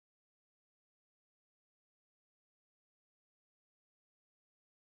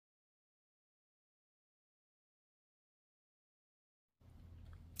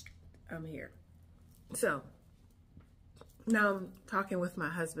I'm here. So now I'm talking with my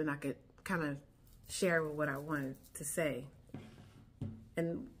husband. I could kind of share what I wanted to say.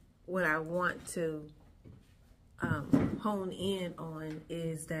 And what I want to hone in on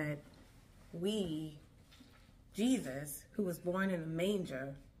is that Jesus, who was born in a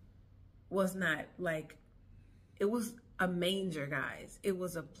manger, was not like, it was a manger, guys. It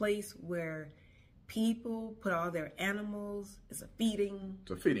was a place where people put all their animals. It's a feeding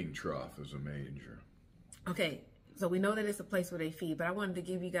trough is a manger. Okay, so we know that it's a place where they feed, but I wanted to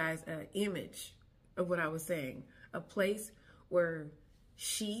give you guys an image of what I was saying. A place where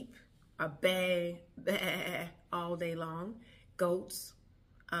sheep are bay all day long, goats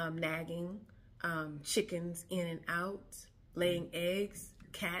nagging, chickens in and out, laying eggs,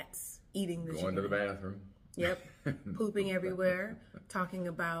 cats eating the Going to the bathroom. Yep, pooping everywhere, talking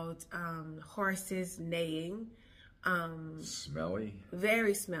about horses neighing. Smelly.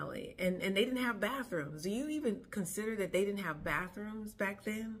 Very smelly. And they didn't have bathrooms. Do you even consider that they didn't have bathrooms back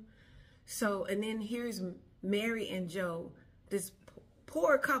then? So, and then here's Mary and Joe, this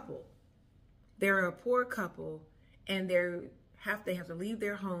poor couple. They're a poor couple, and they have to leave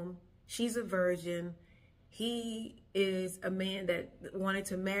their home. She's a virgin. He is a man that wanted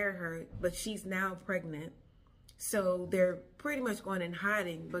to marry her, but she's now pregnant. So they're pretty much going in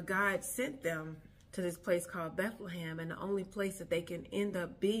hiding, but God sent them to this place called Bethlehem, and the only place that they can end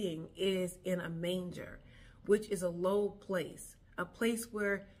up being is in a manger, which is a low place, a place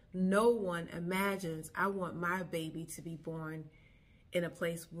where no one imagines, I want my baby to be born in a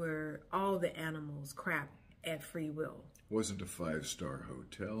place where all the animals crap at free will. Wasn't a 5-star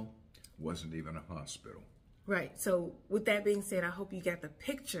hotel, wasn't even a hospital. Right. So with that being said, I hope you got the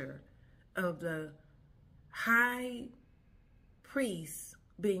picture of the high priest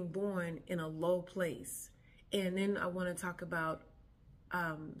being born in a low place. And then I want to talk about,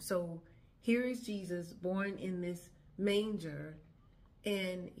 so here is Jesus born in this manger.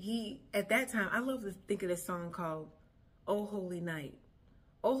 And he, at that time, I love to think of this song called "Oh Holy Night."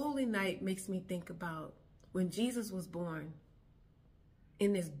 "Oh Holy Night" makes me think about when Jesus was born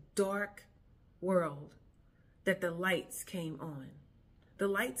in this dark world, that the lights came on. The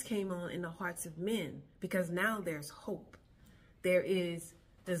lights came on in the hearts of men, because now there's hope. There is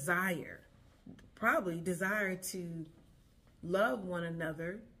desire, probably desire to love one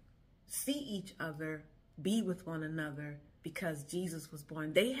another, see each other, be with one another, because Jesus was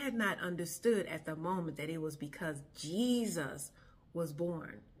born. They had not understood at the moment that it was because Jesus was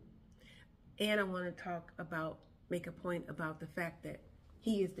born. And I want to make a point about the fact that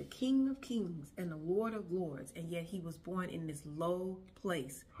he is the King of Kings and the Lord of Lords, and yet he was born in this low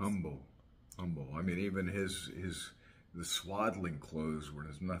place. Humble. I mean, even the swaddling clothes were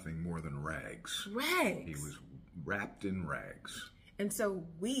nothing more than rags. Rags. He was wrapped in rags. And so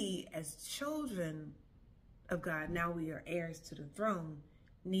we, as children of God, now we are heirs to the throne,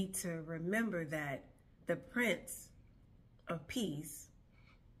 need to remember that the Prince of Peace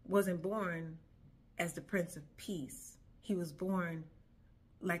wasn't born as the Prince of Peace. He was born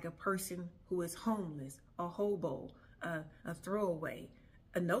like a person who is homeless, a hobo, a throwaway,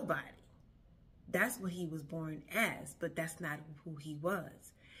 a nobody. That's what he was born as, but that's not who he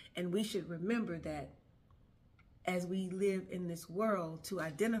was. And we should remember that as we live in this world, to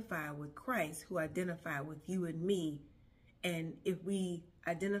identify with Christ, who identified with you and me. And if we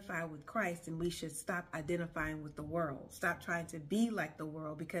identify with Christ, then we should stop identifying with the world. Stop trying to be like the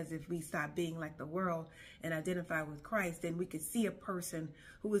world, because if we stop being like the world and identify with Christ, then we can see a person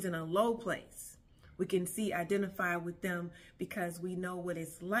who is in a low place. We can identify with them because we know what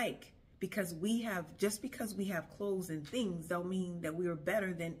it's like. Because just because we have clothes and things don't mean that we are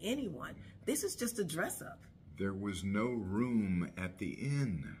better than anyone. This is just a dress up. There was no room at the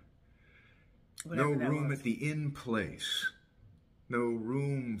inn. Whatever no room at the inn place. No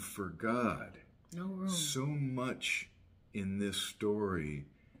room for God. No room. So much in this story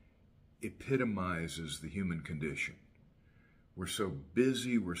epitomizes the human condition. We're so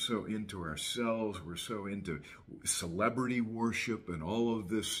busy, we're so into ourselves, we're so into celebrity worship and all of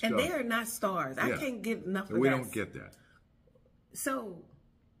this stuff. And they are not stars. Yeah. I can't get enough of that. We don't get that. So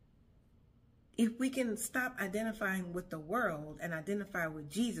if we can stop identifying with the world and identify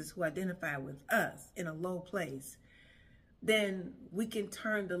with Jesus, who identified with us in a low place, then we can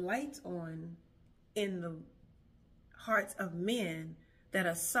turn the lights on in the hearts of men that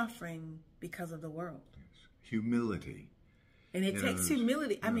are suffering because of the world. Humility. And it takes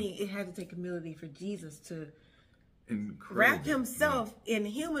humility. I mean, it had to take humility for Jesus to wrap himself in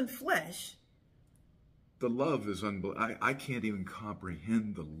human flesh. The love is unbelievable. I can't even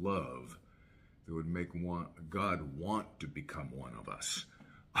comprehend the love that would make God want to become one of us.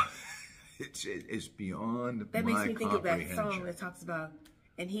 It's beyond that my makes me think of that comprehension. song that talks about,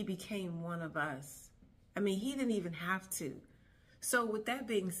 and he became one of us. I mean, he didn't even have to. So with that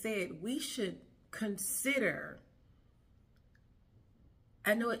being said, we should consider,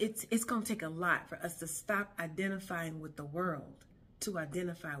 I know it's going to take a lot for us to stop identifying with the world to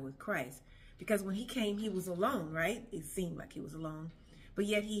identify with Christ. Because when he came, he was alone, right? It seemed like he was alone. But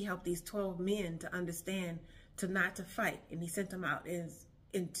yet he helped these 12 men to understand to not to fight. And he sent them out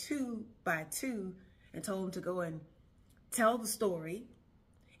in 2 by 2 and told them to go and tell the story.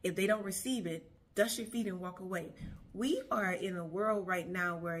 If they don't receive it, dust your feet and walk away. We are in a world right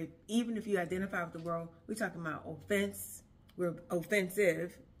now where even if you identify with the world, we're talking about offense, we're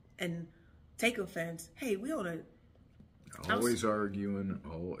offensive and take offense. Hey, we on a always arguing,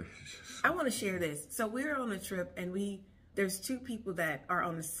 always. I want to share this. So we're on a trip and there's 2 people that are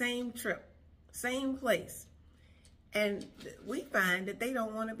on the same trip, same place. And we find that they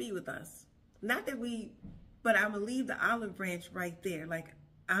don't want to be with us. Not that but I'm going to leave the olive branch right there. Like,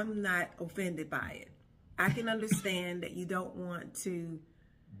 I'm not offended by it. I can understand that you don't want to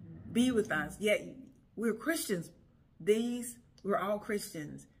be with us. Yet we're Christians. We're all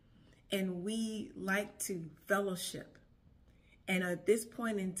Christians. And we like to fellowship. And at this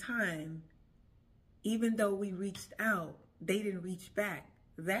point in time, even though we reached out, they didn't reach back.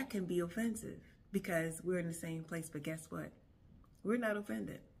 That can be offensive because we're in the same place. But guess what? We're not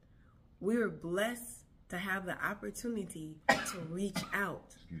offended. We're blessed to have the opportunity to reach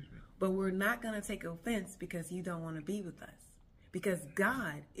out. But we're not going to take offense because you don't want to be with us. Because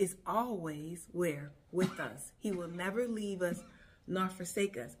God is always where? With us. He will never leave us nor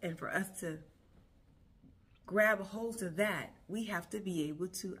forsake us. And for us to grab a hold of that, we have to be able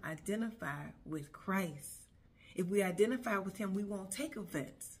to identify with Christ. If we identify with him, we won't take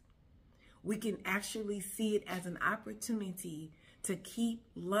offense. We can actually see it as an opportunity to keep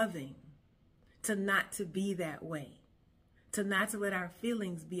loving, to not to be that way, to not to let our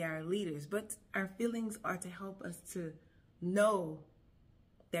feelings be our leaders, but our feelings are to help us to know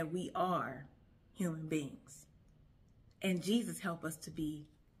that we are human beings. And Jesus helped us to be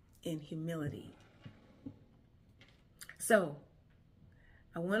in humility. So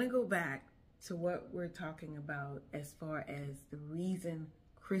I want to go back to what we're talking about as far as the reason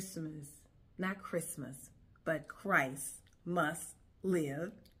Christmas, not Christmas, but Christ must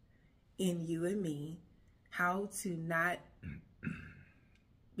live in you and me, how to not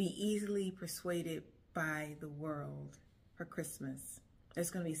be easily persuaded by the world for Christmas.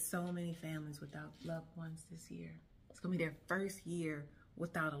 There's going to be so many families without loved ones this year. It's going to be their first year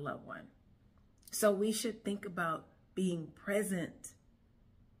without a loved one. So we should think about being present,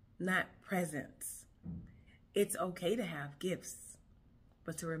 not presents. It's okay to have gifts,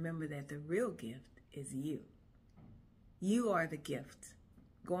 but to remember that the real gift is you. You are the gift.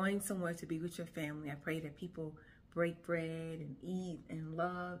 Going somewhere to be with your family, I pray that people break bread and eat and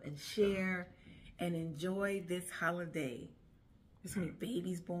love and share and enjoy this holiday. There's going to be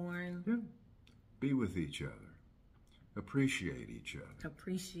babies born. Yeah. Be with each other. Appreciate each other.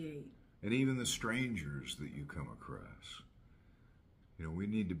 Appreciate. And even the strangers that you come across. You know, we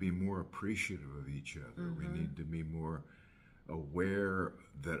need to be more appreciative of each other. Mm-hmm. We need to be more aware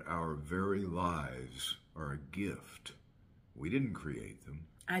that our very lives are a gift. We didn't create them.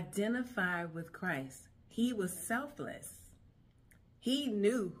 Identify with Christ. He was selfless. He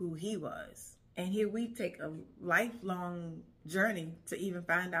knew who he was. And here we take a lifelong journey to even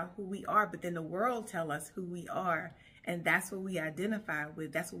find out who we are. But then the world tell us who we are. And that's what we identify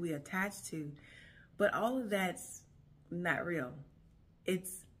with. That's what we attach to. But all of that's not real.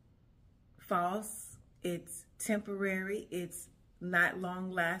 It's false. It's temporary. It's not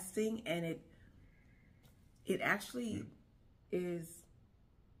long lasting. And it actually is.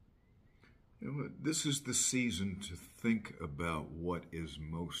 You know, this is the season to think about what is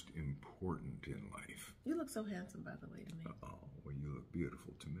most important in life. You look so handsome, by the way, to me. Oh, well, you look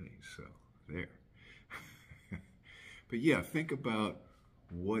beautiful to me, so there. But yeah, think about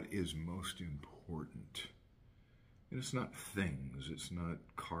what is most important. And it's not things. It's not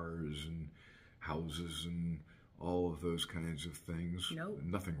cars and houses and all of those kinds of things. Nope.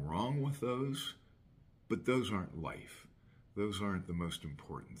 Nothing wrong with those, but those aren't life. Those aren't the most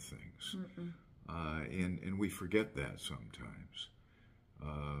important things. And we forget that sometimes.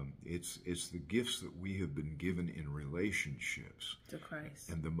 It's the gifts that we have been given in relationships. To Christ.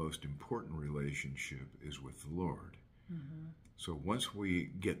 And the most important relationship is with the Lord. Mm-hmm. So once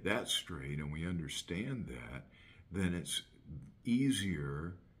we get that straight and we understand that, then it's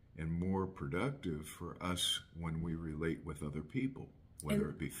easier and more productive for us when we relate with other people. Whether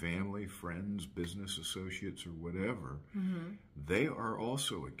it be family, friends, business associates, or whatever, they are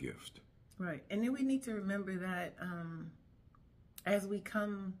also a gift. Right. And then we need to remember that as we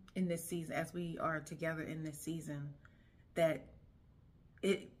come in this season, as we are together in this season, that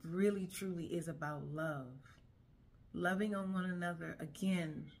it really truly is about love. Loving on one another,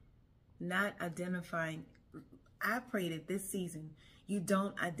 again, not identifying. I pray that this season you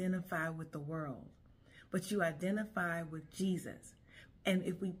don't identify with the world, but you identify with Jesus. And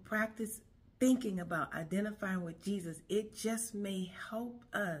if we practice thinking about identifying with Jesus, it just may help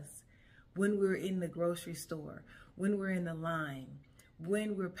us when we're in the grocery store, when we're in the line,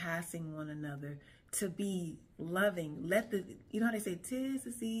 when we're passing one another, to be loving. You know how they say, 'tis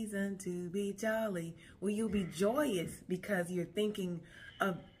the season to be jolly. Well, you'll be joyous because you're thinking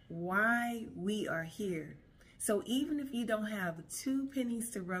of why we are here. So even if you don't have 2 pennies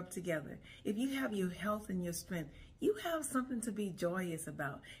to rub together, if you have your health and your strength, you have something to be joyous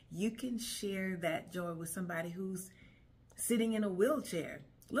about. You can share that joy with somebody who's sitting in a wheelchair.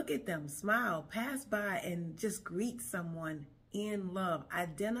 Look at them, smile, pass by, and just greet someone in love.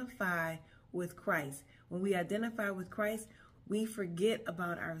 Identify with Christ. When we identify with Christ, we forget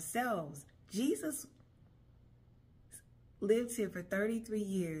about ourselves. Jesus lived here for 33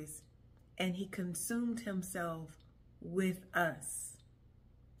 years, and he consumed himself with us.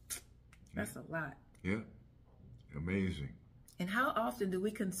 That's a lot. Yeah. Amazing. And how often do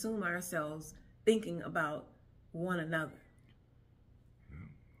we consume ourselves thinking about one another?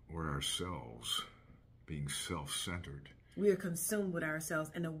 Or ourselves, being self-centered. We are consumed with ourselves,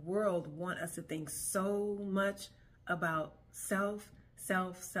 and the world wants us to think so much about self.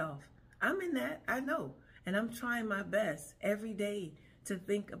 I'm in that, I know, and I'm trying my best every day to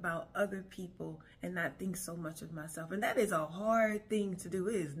think about other people and not think so much of myself. And that is a hard thing to do.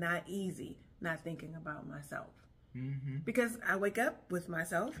 It is not easy not thinking about myself. Because I wake up with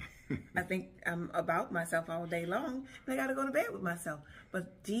myself. I think I'm about myself all day long, and I got to go to bed with myself.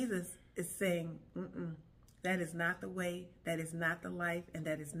 But Jesus is saying, that is not the way, that is not the life, and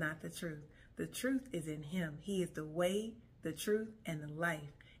that is not the truth. The truth is in him. He is the way, the truth, and the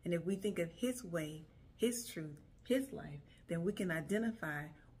life. And if we think of his way, his truth, his life, then we can identify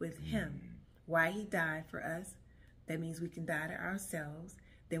with him. Why he died for us. That means we can die to ourselves.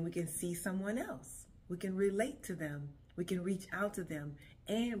 Then we can see someone else. We can relate to them. We can reach out to them.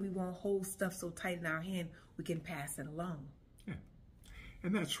 And we won't hold stuff so tight in our hand, we can pass it along. Yeah.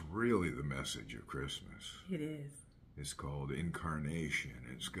 And that's really the message of Christmas. It is. It's called incarnation.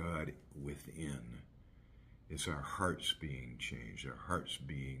 It's God within. It's our hearts being changed, our hearts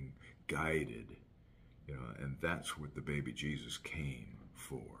being guided. And that's what the baby Jesus came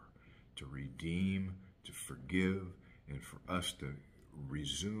for. To redeem, to forgive, and for us to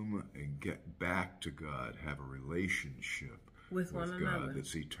resume and get back to God, have a relationship with one God another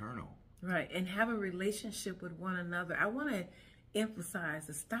that's eternal. Right, and have a relationship with one another. I want to emphasize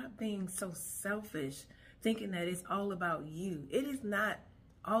to stop being so selfish, thinking that it's all about you. It is not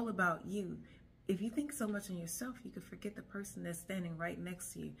all about you. If you think so much on yourself, you could forget the person that's standing right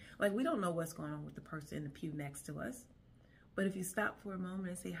next to you. Like, we don't know what's going on with the person in the pew next to us. But if you stop for a moment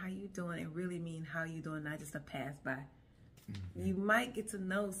and say, how you doing, and really mean how you doing, not just a pass by, you might get to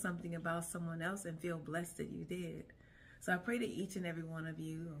know something about someone else and feel blessed that you did. So I pray that each and every one of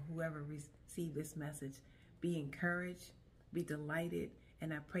you, or whoever received this message, be encouraged, be delighted,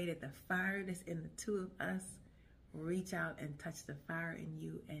 and I pray that the fire that's in the two of us reach out and touch the fire in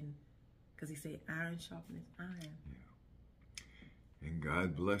you, and because he said iron sharpens iron. Yeah. And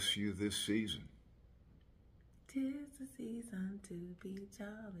God bless you this season. 'Tis the season to be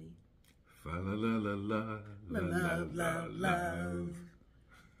jolly. Fa la la la la la Love, love, love.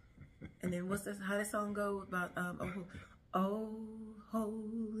 And then what's this? How that song go about? Oh,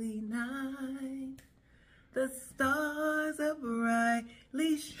 holy night, the stars are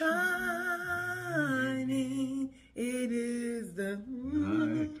brightly shining. It is the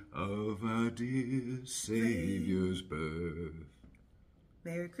night of our dear Savior's birth.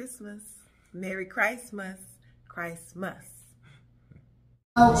 Merry Christmas, Merry Christmas, Christmas.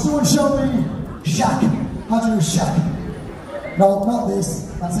 Someone show me Shaq. How do you do Shaq? No, not this.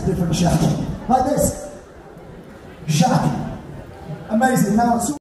 That's a different Shaq. Like this. Shaq. Amazing. Now,